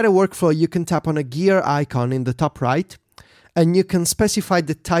 Inside a workflow, you can tap on a gear icon in the top right, and you can specify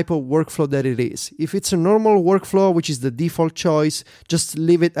the type of workflow that it is. If it's a normal workflow, which is the default choice, just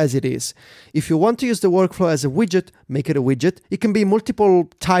leave it as it is. If you want to use the workflow as a widget, make it a widget. It can be multiple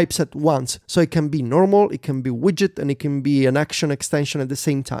types at once. So it can be normal, it can be widget, and it can be an action extension at the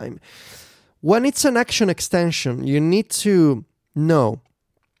same time. When it's an action extension, you need to know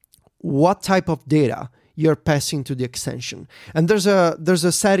what type of data you're passing to the extension. And there's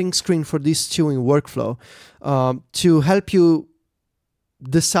a setting screen for this too in workflow to help you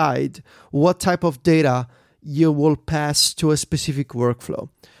decide what type of data you will pass to a specific workflow.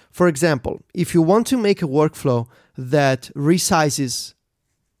 For example, if you want to make a workflow that resizes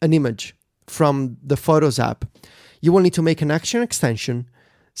an image from the Photos app, you will need to make an action extension,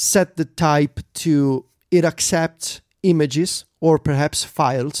 set the type to it accepts images or perhaps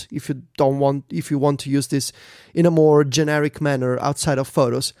files if you want to use this in a more generic manner outside of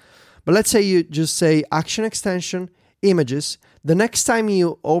Photos. But let's say you just say action extension, images. The next time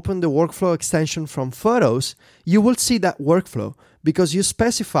you open the workflow extension from Photos, you will see that workflow because you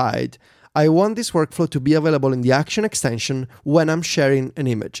specified, I want this workflow to be available in the action extension when I'm sharing an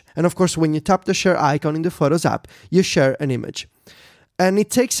image. And of course, when you tap the share icon in the Photos app, you share an image. And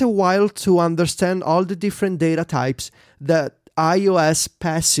it takes a while to understand all the different data types that iOS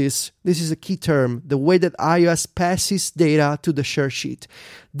passes. This is a key term, the way that iOS passes data to the share sheet.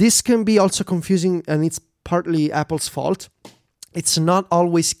 This can be also confusing, and it's partly Apple's fault. It's not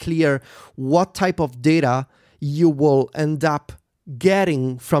always clear what type of data you will end up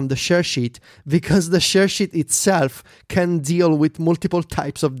getting from the share sheet, because the share sheet itself can deal with multiple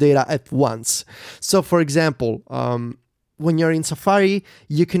types of data at once. So for example, when you're in Safari,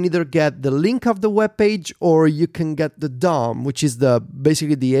 you can either get the link of the web page or you can get the DOM, which is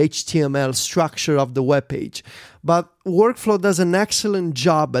basically the HTML structure of the web page. But Workflow does an excellent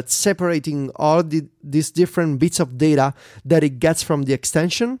job at separating all these different bits of data that it gets from the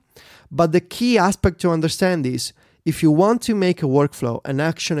extension. But the key aspect to understand is, if you want to make a workflow an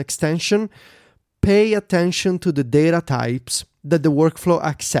action extension, pay attention to the data types that the workflow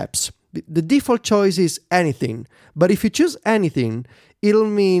accepts. The default choice is anything. But if you choose anything, it'll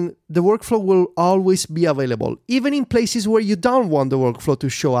mean the workflow will always be available, even in places where you don't want the workflow to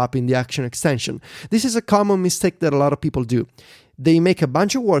show up in the action extension. This is a common mistake that a lot of people do. They make a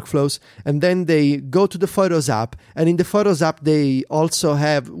bunch of workflows and then they go to the Photos app, and in the Photos app they also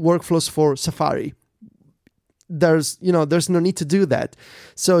have workflows for Safari. There's no need to do that.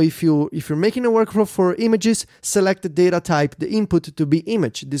 So if you're making a workflow for images, select the data type, the input to be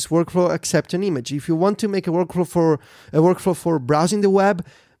image. This workflow accepts an image. If you want to make a workflow for browsing the web,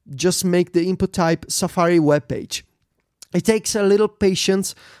 just make the input type Safari web page. It takes a little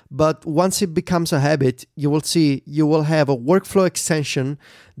patience, but once it becomes a habit, you will have a workflow extension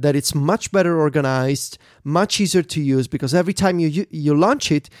that it's much better organized, much easier to use, because every time you launch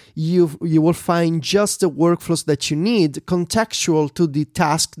it, you will find just the workflows that you need contextual to the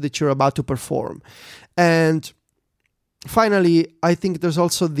task that you're about to perform. And finally, I think there's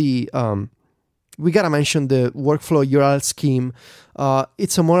also we gotta mention the workflow URL scheme.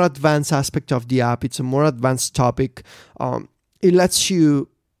 It's a more advanced aspect of the app. It's a more advanced topic. It lets you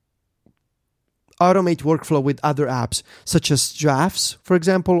automate workflow with other apps, such as Drafts, for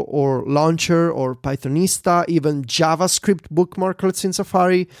example, or Launcher, or Pythonista, even JavaScript bookmarklets in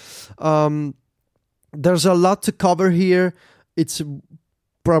Safari. There's a lot to cover here. It's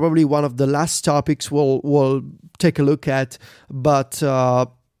probably one of the last topics we'll take a look at, but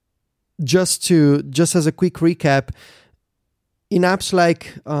just as a quick recap, in apps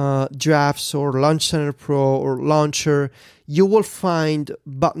like Drafts or Launch Center Pro or Launcher, you will find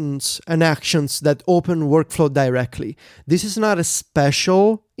buttons and actions that open workflow directly. This is not a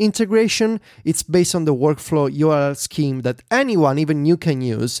special integration. It's based on the workflow URL scheme that anyone, even you, can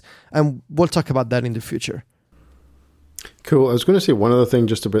use. And we'll talk about that in the future. Cool. I was going to say one other thing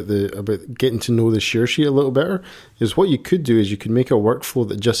just about getting to know the share sheet a little better is what you could do is you could make a workflow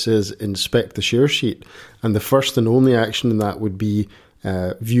that just says inspect the share sheet, and the first and only action in that would be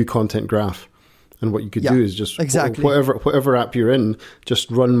view content graph. And what you could do is just whatever app you're in, just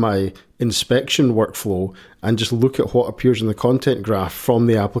run my inspection workflow and just look at what appears in the content graph from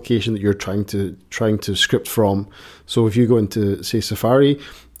the application that you're trying to script from. So if you go into, say, Safari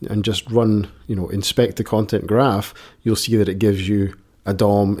and just run, inspect the content graph, you'll see that it gives you a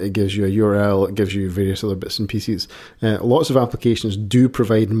DOM, it gives you a URL, it gives you various other bits and pieces. Lots of applications do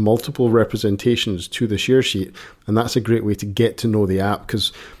provide multiple representations to the share sheet, and that's a great way to get to know the app,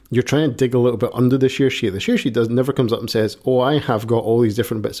 because you're trying to dig a little bit under the share sheet. The share sheet never comes up and says, oh, I have got all these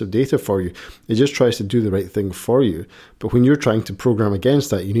different bits of data for you. It just tries to do the right thing for you. But when you're trying to program against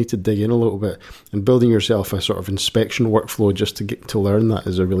that, you need to dig in a little bit, and building yourself a sort of inspection workflow just to learn that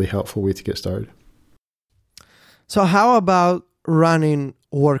is a really helpful way to get started. So how about running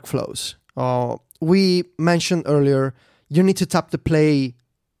workflows? We mentioned earlier, you need to tap the play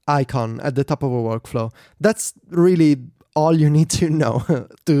icon at the top of a workflow. That's really all you need to know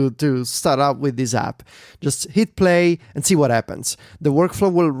to start out with this app. Just hit play and see what happens. The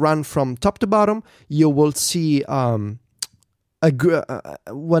workflow will run from top to bottom. You will see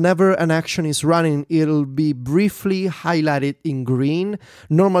whenever an action is running, it'll be briefly highlighted in green.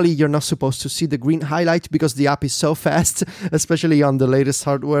 Normally, you're not supposed to see the green highlight because the app is so fast, especially on the latest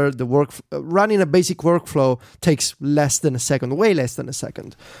hardware. Running a basic workflow takes less than a second, way less than a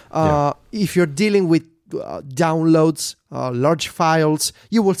second. If you're dealing with downloads, large files,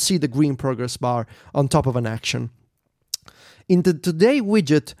 you will see the green progress bar on top of an action. In the Today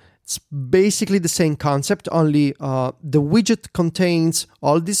widget, it's basically the same concept, only the widget contains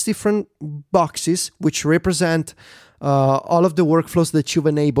all these different boxes which represent all of the workflows that you've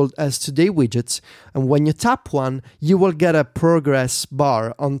enabled as Today widgets. And when you tap one, you will get a progress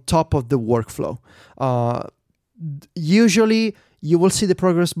bar on top of the workflow. Usually, you will see the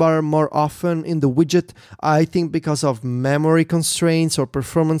progress bar more often in the widget, I think because of memory constraints or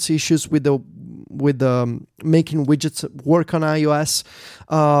performance issues with making widgets work on iOS.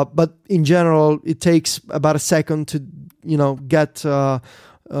 But in general, it takes about a second to get a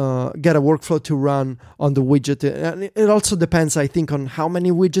workflow to run on the widget. And it also depends, I think, on how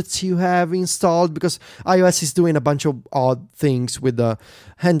many widgets you have installed, because iOS is doing a bunch of odd things with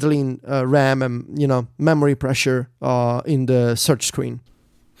handling RAM and memory pressure in the search screen.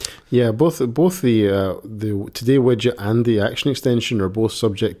 Yeah, both the Today widget and the action extension are both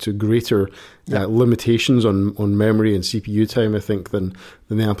subject to greater limitations on memory and CPU time, I think, than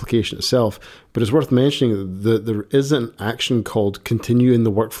the application itself. But it's worth mentioning that there is an action called Continue in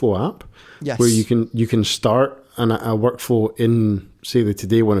the Workflow app, where you can start a workflow in, say, the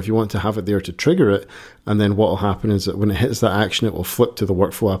Today one, if you want to have it there to trigger it, and then what will happen is that when it hits that action, it will flip to the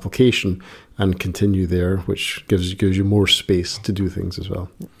workflow application and continue there, which gives you more space to do things as well.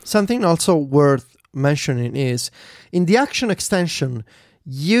 Something also worth mentioning is in the action extension,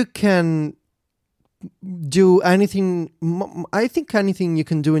 you can do anything. I think anything you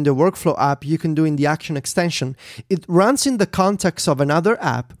can do in the workflow app, you can do in the action extension. It runs in the context of another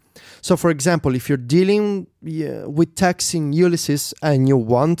app. So, for example, if you're dealing with text in Ulysses and you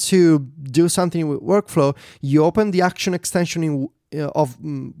want to do something with workflow, you open the action extension of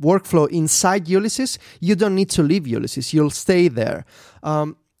workflow inside Ulysses. You don't need to leave Ulysses. You'll stay there.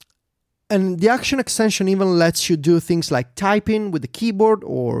 And the action extension even lets you do things like typing with the keyboard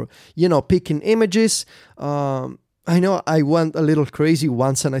or, picking images. I know I went a little crazy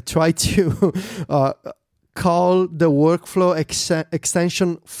once and I tried to call the workflow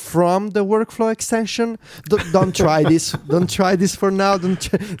extension from the workflow extension. Don't try this. Don't try this for now.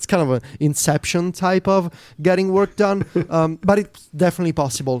 It's kind of an Inception type of getting work done, but it's definitely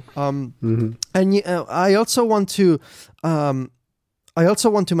possible. And I also want to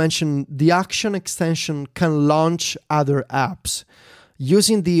mention the action extension can launch other apps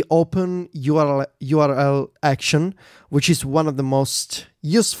using the open URL action, which is one of the most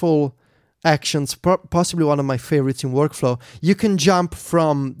useful actions, possibly one of my favorites in workflow. You can jump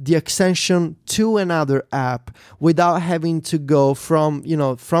from the extension to another app without having to go from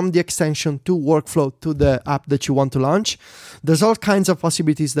the extension to workflow to the app that you want to launch. There's all kinds of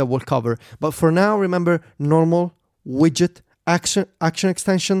possibilities that we'll cover. But for now, remember, normal, widget, action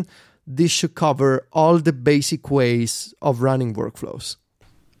extension. This should cover all the basic ways of running workflows.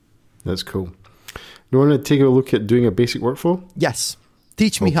 That's cool. You want to take a look at doing a basic workflow? Yes.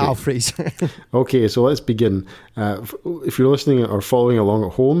 Teach me how, Fraser. Okay, so let's begin. If you're listening or following along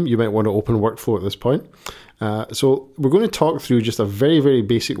at home, you might want to open workflow at this point. So we're going to talk through just a very, very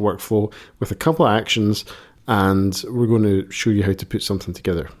basic workflow with a couple of actions, and we're going to show you how to put something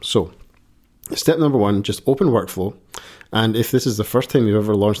together. So step number one, just open workflow. And if this is the first time you've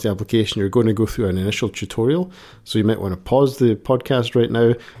ever launched the application, you're going to go through an initial tutorial. So you might want to pause the podcast right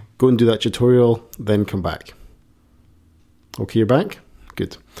now, go and do that tutorial, then come back. Okay, you're back?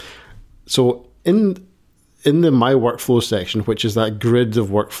 Good. So in the My Workflow section, which is that grid of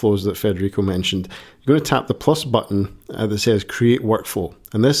workflows that Federico mentioned, you're going to tap the plus button that says Create Workflow.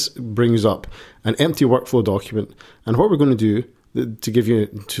 And this brings up an empty workflow document. And what we're going to do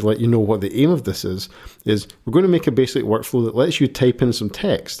to let you know what the aim of this is we're going to make a basic workflow that lets you type in some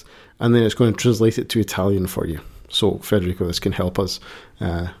text, and then it's going to translate it to Italian for you. So Federico, this can help us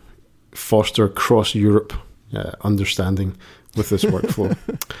foster cross-Europe understanding with this workflow.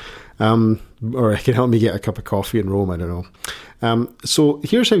 Or it can help me get a cup of coffee in Rome, I don't know. So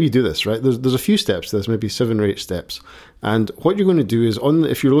here's how you do this, right? There's a few steps. There's maybe 7 or 8 steps. And what you're going to do is,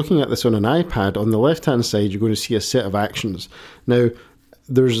 if you're looking at this on an iPad, on the left-hand side, you're going to see a set of actions. Now,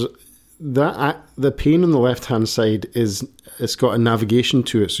 there's the pane on the left-hand side it's got a navigation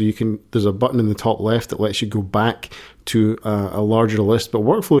to it. So there's a button in the top left that lets you go back to a larger list. But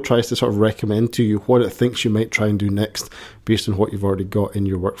Workflow tries to sort of recommend to you what it thinks you might try and do next based on what you've already got in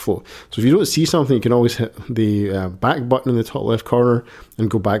your workflow. So if you don't see something, you can always hit the back button in the top left corner and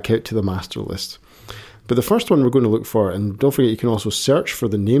go back out to the master list. But the first one we're going to look for, and don't forget you can also search for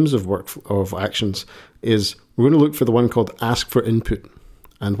the names of actions, is we're going to look for the one called Ask for Input.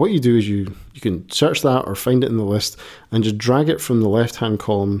 And what you do is you can search that or find it in the list and just drag it from the left-hand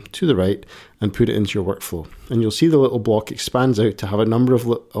column to the right and put it into your workflow. And you'll see the little block expands out to have a number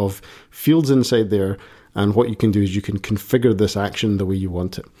of fields inside there. And what you can do is you can configure this action the way you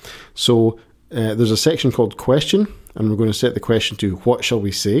want it. So there's a section called Question, and we're going to set the question to What shall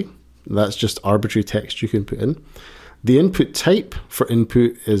we say? That's just arbitrary text you can put in. The input type for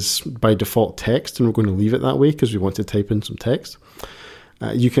input is by default text, and we're going to leave it that way because we want to type in some text.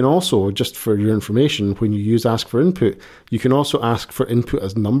 You can also, just for your information, when you use Ask for Input, you can also ask for input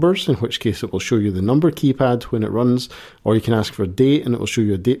as numbers, in which case it will show you the number keypad when it runs, or you can ask for a date and it will show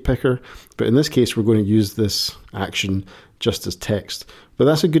you a date picker. But in this case, we're going to use this action just as text. But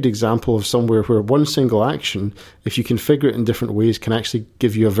that's a good example of somewhere where one single action, if you configure it in different ways, can actually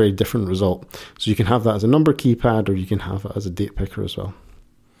give you a very different result. So you can have that as a number keypad, or you can have it as a date picker as well.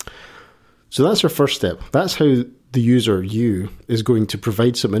 So that's our first step. That's how the user, you, is going to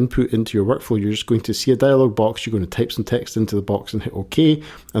provide some input into your workflow. You're just going to see a dialog box, you're going to type some text into the box and hit OK,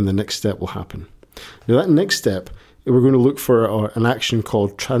 and the next step will happen. Now that next step, we're going to look for an action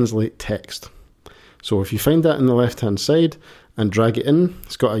called Translate Text. So if you find that in the left-hand side and drag it in,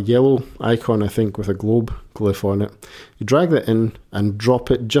 it's got a yellow icon, I think, with a globe glyph on it. You drag that in and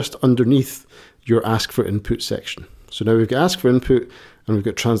drop it just underneath your ask for input section. So now we've got ask for input and we've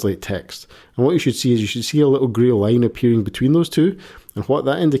got translate text. And what you should see is you should see a little grey line appearing between those two. And what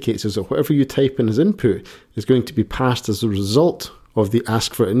that indicates is that whatever you type in as input is going to be passed as a result of the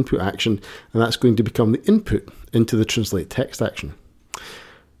ask for input action. And that's going to become the input into the translate text action.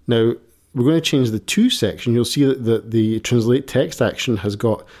 Now, we're going to change the to section. You'll see that the translate text action has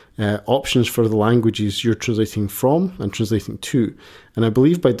got options for the languages you're translating from and translating to. And I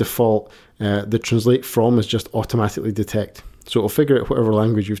believe by default, the translate from is just automatically detect. So it'll figure out whatever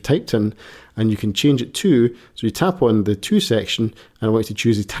language you've typed in, and you can change it to. So you tap on the to section, and I want you to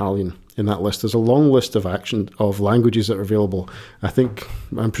choose Italian in that list. There's a long list of languages that are available. I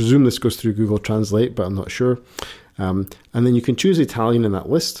presume this goes through Google Translate, but I'm not sure. And then you can choose Italian in that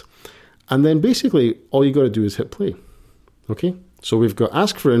list. And then basically all you got to do is hit play. Okay, so we've got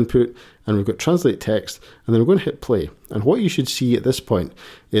ask for input and we've got translate text, and then we're going to hit play. And what you should see at this point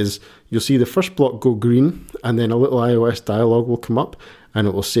is you'll see the first block go green, and then a little iOS dialog will come up and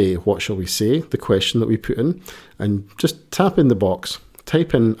it will say, what shall we say? The question that we put in, and just tap in the box,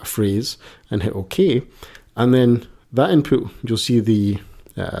 type in a phrase and hit OK. And then that input, you'll see the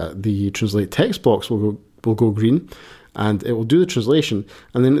translate text box will go green, and it will do the translation.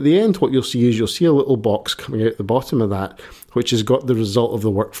 And then at the end, what you'll see is a little box coming out the bottom of that, which has got the result of the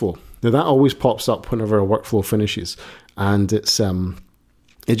workflow. Now that always pops up whenever a workflow finishes, and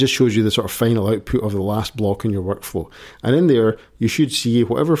it just shows you the sort of final output of the last block in your workflow. And in there, you should see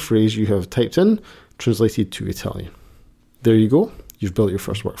whatever phrase you have typed in translated to Italian. There you go. You've built your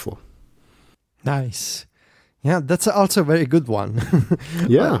first workflow. Nice. Yeah, that's also a very good one.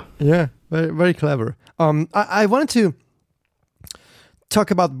 Yeah. Yeah, very, very clever. I wanted to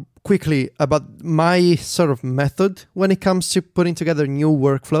talk quickly about my sort of method when it comes to putting together new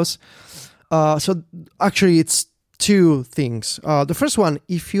workflows. So actually, it's two things. The first one,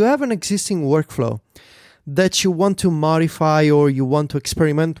 if you have an existing workflow that you want to modify or you want to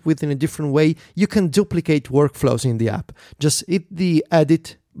experiment with in a different way, you can duplicate workflows in the app. Just hit the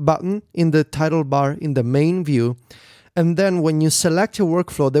edit button in the title bar in the main view, and then when you select your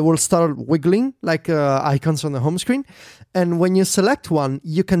workflow, they will start wiggling like icons on the home screen. And when you select one,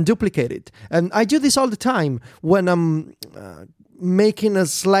 you can duplicate it. And I do this all the time when I'm making a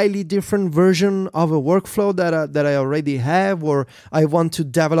slightly different version of a workflow that I already have, or I want to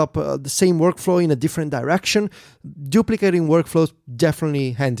develop the same workflow in a different direction. Duplicating workflows,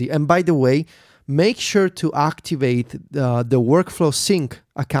 definitely handy. And by the way, make sure to activate the workflow sync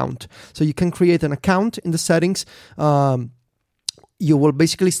account. So you can create an account in the settings. You will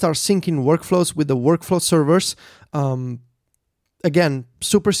basically start syncing workflows with the workflow servers. Again,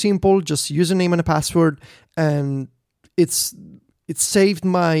 super simple, just username and a password, and it saved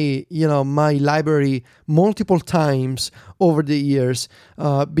my library multiple times over the years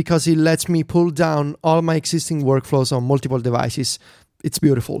because it lets me pull down all my existing workflows on multiple devices. It's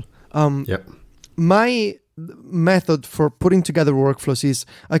beautiful. Yep. My method for putting together workflows is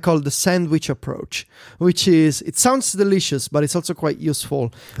I call the sandwich approach, which is, it sounds delicious, but it's also quite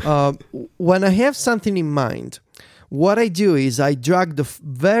useful. When I have something in mind, what I do is I drag the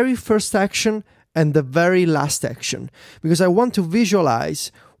very first action and the very last action, because I want to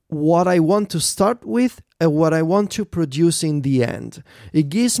visualize what I want to start with and what I want to produce in the end. It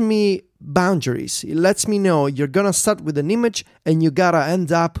gives me boundaries. It lets me know you're gonna start with an image and you gotta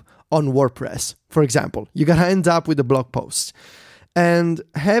end up on WordPress, for example. You gotta end up with a blog post. And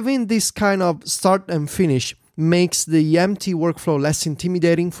having this kind of start and finish makes the empty workflow less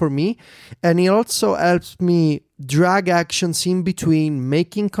intimidating for me. And it also helps me drag actions in between,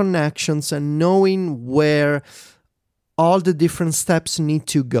 making connections and knowing where all the different steps need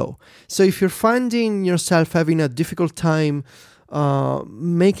to go. So if you're finding yourself having a difficult time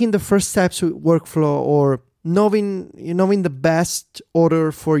making the first steps with workflow, or knowing the best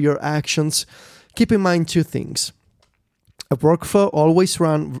order for your actions, keep in mind two things. A workflow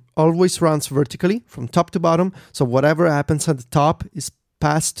always runs vertically from top to bottom, so whatever happens at the top is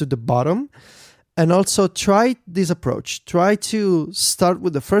passed to the bottom. And also try this approach. Try to start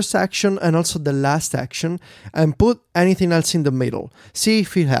with the first action and also the last action, and put anything else in the middle. See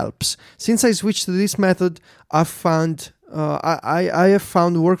if it helps. Since I switched to this method, I've found I have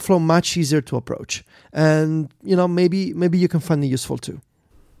found workflow much easier to approach, and maybe you can find it useful too.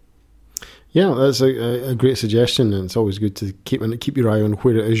 Yeah, that's a great suggestion, and it's always good to keep your eye on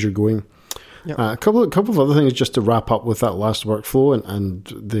where it is you're going. Yep. A couple of other things just to wrap up with that last workflow and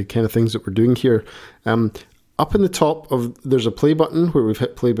the kind of things that we're doing here. up in the top there's a play button where we've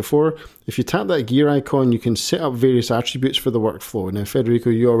hit play before. If you tap that gear icon, you can set up various attributes for the workflow. Now, Federico,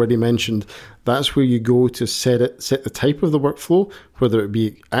 you already mentioned that's where you go to set the type of the workflow, whether it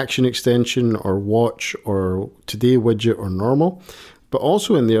be action extension or watch or today widget or normal. But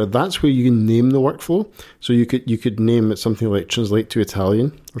also in there, that's where you can name the workflow. So you could name it something like translate to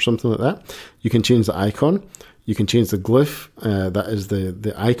Italian or something like that. You can change the icon. You can change the glyph, that is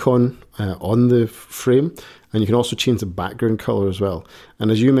the icon on the frame. And you can also change the background color as well.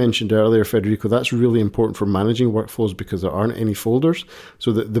 And as you mentioned earlier, Federico, that's really important for managing workflows because there aren't any folders.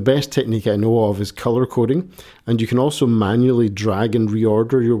 So the best technique I know of is color coding. And you can also manually drag and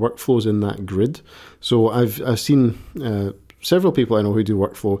reorder your workflows in that grid. So I've seen several people I know who do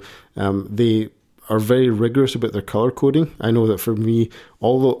workflow. They are very rigorous about their color coding. I know that for me,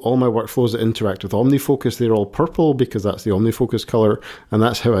 all my workflows that interact with OmniFocus, they're all purple because that's the OmniFocus color, and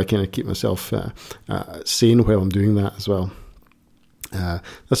that's how I kind of keep myself sane while I'm doing that as well.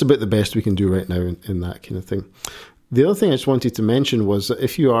 That's about the best we can do right now in that kind of thing. The other thing I just wanted to mention was that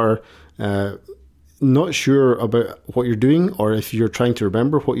if you are not sure about what you're doing, or if you're trying to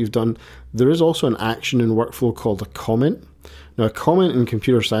remember what you've done, there is also an action in workflow called a comment. Now, a comment in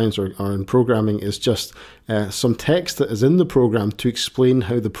computer science or in programming is just some text that is in the program to explain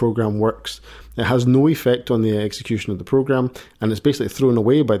how the program works. It has no effect on the execution of the program, and it's basically thrown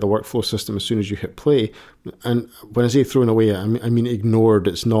away by the workflow system as soon as you hit play. And when I say thrown away, I mean ignored.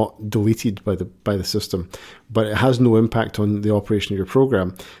 It's not deleted by the system, but it has no impact on the operation of your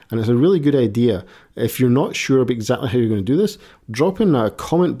program. And it's a really good idea. If you're not sure about exactly how you're going to do this, drop in a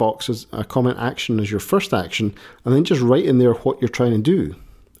comment box as a comment action as your first action, and then just write in there what you're trying to do.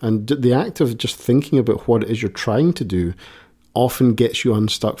 And the act of just thinking about what it is you're trying to do often gets you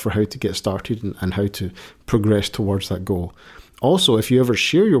unstuck for how to get started and how to progress towards that goal. Also, if you ever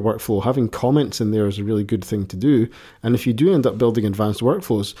share your workflow, having comments in there is a really good thing to do. And if you do end up building advanced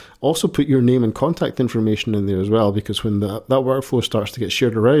workflows, also put your name and contact information in there as well, because when that workflow starts to get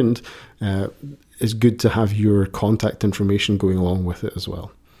shared around, it's good to have your contact information going along with it as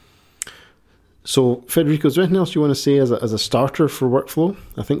well. So, Federico, is there anything else you want to say as a starter for workflow?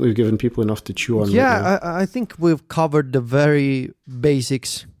 I think we've given people enough to chew on. Yeah, I think we've covered the very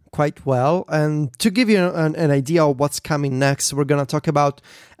basics quite well. And to give you an idea of what's coming next, we're going to talk about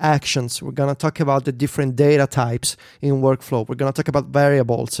actions. We're going to talk about the different data types in workflow. We're going to talk about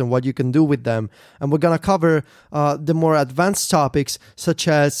variables and what you can do with them. And we're going to cover the more advanced topics, such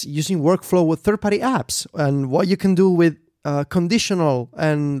as using workflow with third-party apps and what you can do with conditional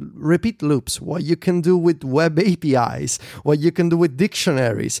and repeat loops, what you can do with web APIs, what you can do with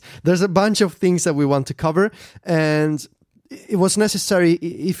dictionaries. There's a bunch of things that we want to cover, and it was necessary.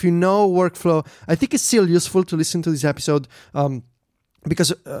 If you know workflow, I think it's still useful to listen to this episode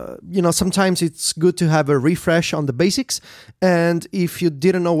because sometimes it's good to have a refresh on the basics. And if you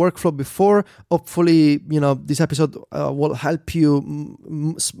didn't know workflow before, hopefully this episode will help you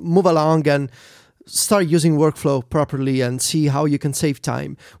move along and start using workflow properly and see how you can save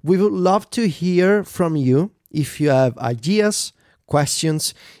time. We would love to hear from you if you have ideas,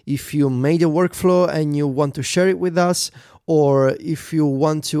 questions, if you made a workflow and you want to share it with us, or if you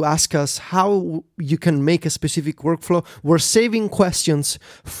want to ask us how you can make a specific workflow. We're saving questions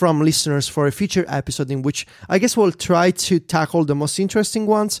from listeners for a future episode in which I guess we'll try to tackle the most interesting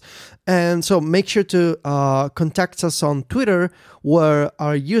ones. And so make sure to contact us on Twitter, where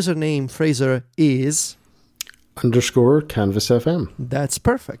our username, Fraser, is _CanvasFM. That's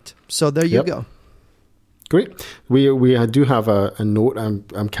perfect. So there you go. Great. We do have a note.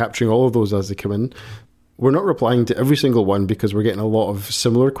 I'm capturing all of those as they come in. We're not replying to every single one because we're getting a lot of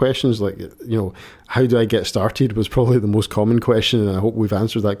similar questions, like, how do I get started was probably the most common question, and I hope we've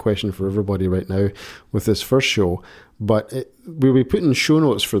answered that question for everybody right now with this first show. But we'll be putting show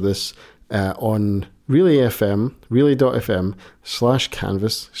notes for this on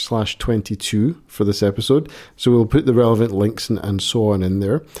relay.fm/canvas/22 for this episode. So we'll put the relevant links and so on in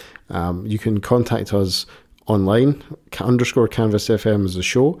there. You can contact us online, _CanvasFM is the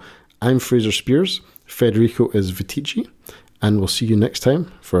show. I'm Fraser Spears. Federico is Viticci, and we'll see you next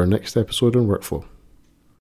time for our next episode on Workflow.